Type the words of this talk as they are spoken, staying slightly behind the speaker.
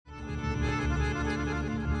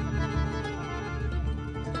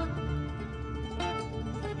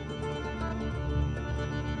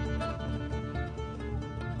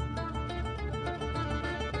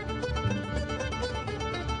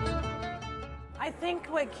I think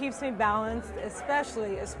what keeps me balanced,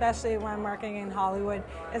 especially when I'm working in Hollywood,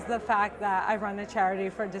 is the fact that I run a charity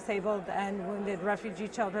for disabled and wounded refugee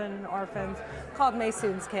children and orphans called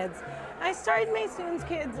Maysoon Kids. I started Maysoon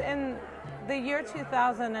Kids in the year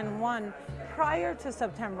 2001, prior to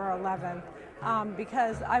September 11th,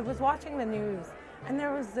 because I was watching the news and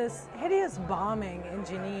there was this hideous bombing in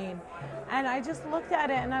Jenin. And I just looked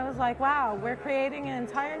at it and I was like, wow, we're creating an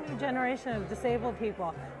entire new generation of disabled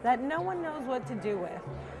people that no one knows what to do with.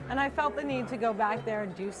 And I felt the need to go back there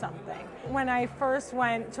and do something. When I first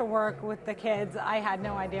went to work with the kids, I had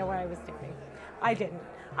no idea what I was doing. I didn't.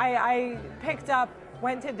 I picked up,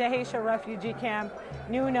 went to Dheisheh refugee camp,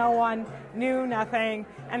 knew no one, knew nothing,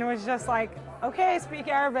 and was just like, okay, I speak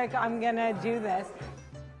Arabic, I'm gonna do this.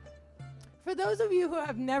 For those of you who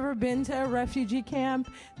have never been to a refugee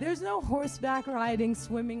camp, there's no horseback riding,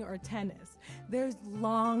 swimming, or tennis. There's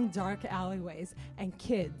long, dark alleyways and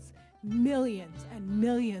kids, millions and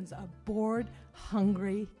millions of bored,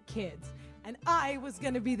 hungry kids. And I was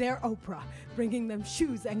going to be their Oprah, bringing them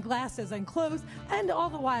shoes and glasses and clothes, and all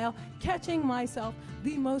the while catching myself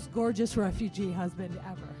the most gorgeous refugee husband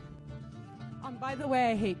ever. By the way,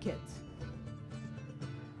 I hate kids.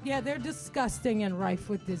 Yeah, they're disgusting and rife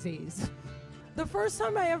with disease. The first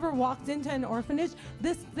time I ever walked into an orphanage,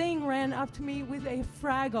 this thing ran up to me with a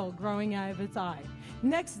Fraggle growing out of its eye.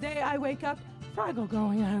 Next day I wake up, Fraggle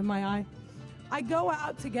growing out of my eye. I go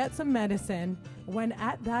out to get some medicine when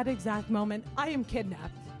at that exact moment I am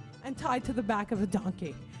kidnapped and tied to the back of a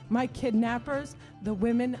donkey. My kidnappers, the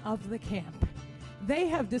women of the camp. They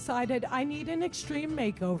have decided I need an extreme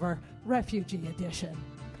makeover, refugee edition.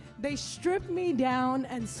 They strip me down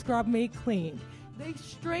and scrub me clean. They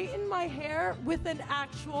straighten my hair with an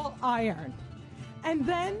actual iron. And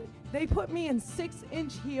then they put me in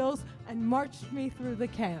 6-inch heels and marched me through the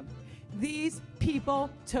camp. These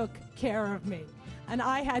people took care of me, and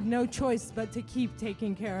I had no choice but to keep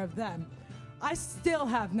taking care of them. I still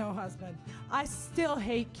have no husband. I still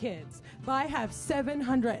hate kids, but I have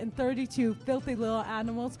 732 filthy little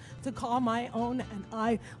animals to call my own, and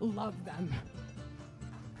I love them.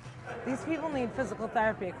 These people need physical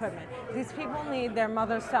therapy equipment. These people need their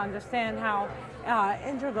mothers to understand how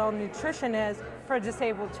integral nutrition is for a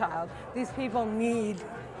disabled child. These people need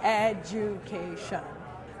education.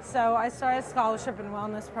 So I started a scholarship and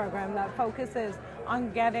wellness program that focuses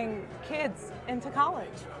on getting kids into college,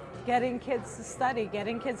 getting kids to study,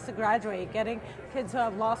 getting kids to graduate, getting kids who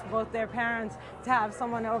have lost both their parents to have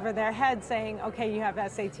someone over their head saying, okay, you have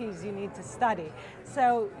SATs, you need to study.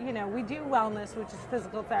 So, you know, we do wellness, which is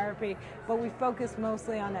physical therapy, but we focus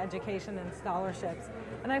mostly on education and scholarships.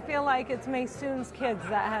 And I feel like it's Maysoon's Kids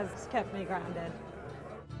that has kept me grounded.